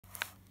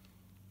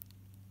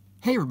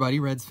Hey everybody,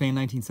 Reds Fan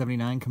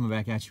 1979 coming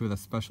back at you with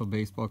a special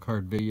baseball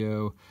card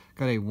video.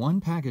 Got a one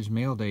package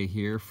mail day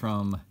here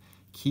from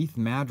Keith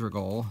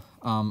Madrigal.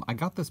 I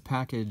got this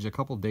package a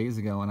couple days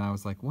ago and I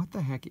was like, what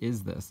the heck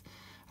is this?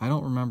 I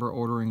don't remember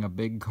ordering a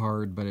big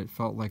card, but it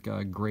felt like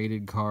a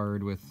graded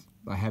card with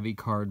a heavy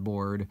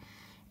cardboard.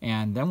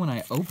 And then when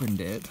I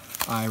opened it,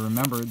 I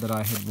remembered that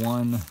I had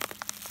won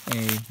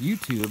a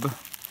YouTube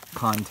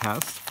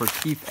contest for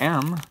Keith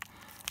M.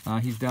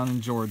 He's down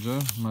in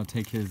Georgia. I'm going to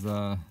take his...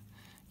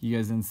 You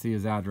guys didn't see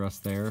his address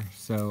there,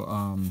 so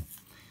I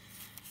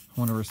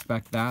want to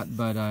respect that.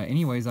 But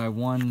anyways, I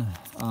won,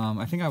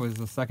 I think I was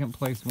the second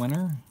place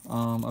winner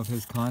of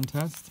his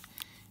contest.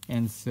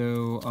 And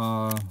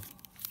so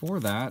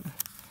for that,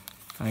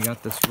 I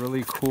got this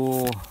really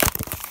cool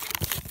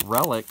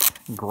relic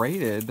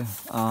graded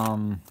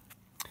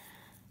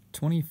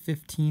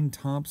 2015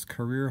 Topps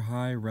Career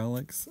High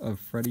Relics of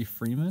Freddie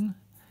Freeman.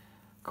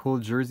 Cool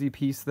jersey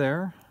piece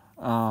there.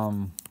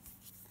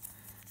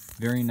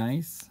 Very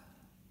nice.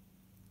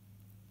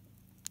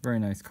 Very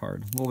nice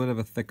card. A little bit of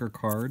a thicker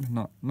card,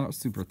 not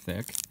super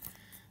thick,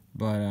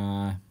 but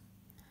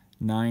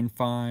 9.5,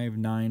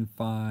 9.5,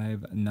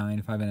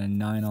 9.5, and a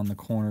 9 on the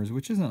corners,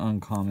 which isn't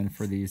uncommon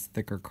for these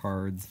thicker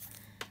cards.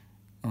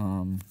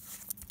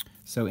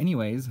 So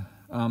anyways,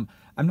 I'm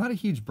not a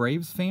huge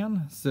Braves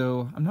fan,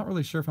 so I'm not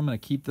really sure if I'm going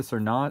to keep this or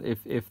not.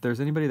 If there's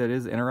anybody that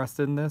is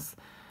interested in this,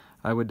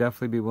 I would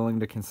definitely be willing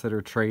to consider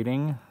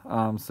trading.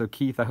 So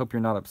Keith, I hope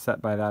you're not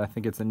upset by that. I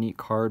think it's a neat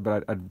card,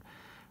 but I'd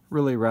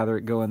really rather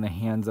it go in the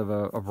hands of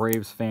a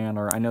Braves fan,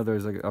 or I know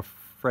there's a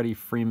Freddie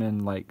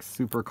Freeman like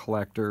super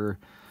collector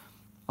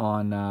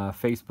on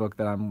Facebook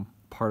that I'm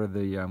part of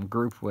the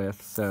group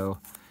with. So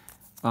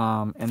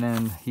and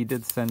then he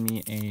did send me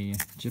a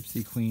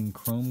Gypsy Queen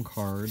Chrome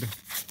card.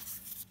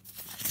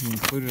 He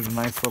included a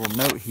nice little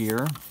note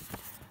here.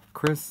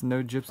 Chris,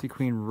 no Gypsy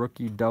Queen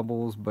rookie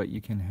doubles, but you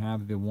can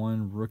have the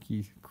one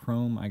rookie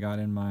Chrome I got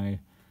in my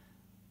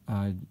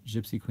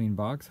Gypsy Queen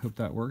box. Hope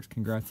that works.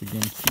 Congrats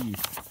again,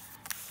 Keith.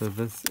 So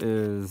this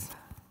is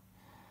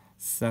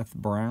Seth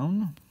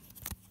Brown.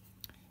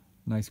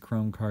 Nice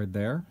chrome card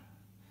there.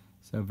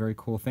 So very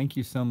cool. Thank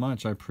you so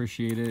much. I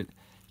appreciate it.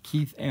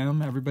 Keith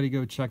M. Everybody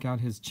go check out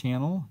his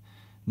channel.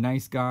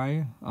 Nice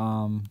guy.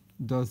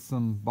 Does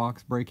some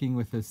box breaking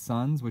with his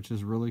sons, which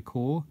is really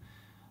cool.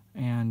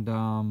 And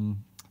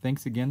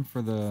thanks again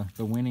for the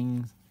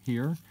winnings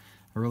here.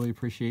 I really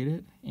appreciate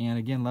it. And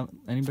again,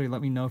 anybody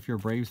let me know if you're a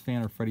Braves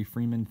fan or Freddie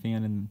Freeman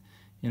fan and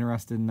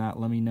interested in that,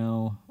 let me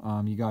know.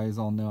 You guys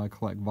all know I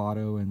collect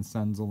Votto and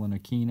Senzel and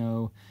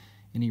Aquino,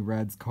 any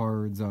Reds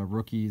cards,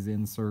 rookies,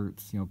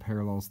 inserts,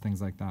 parallels,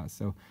 things like that.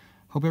 So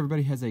hope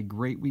everybody has a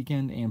great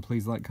weekend, and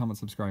please like, comment,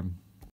 subscribe.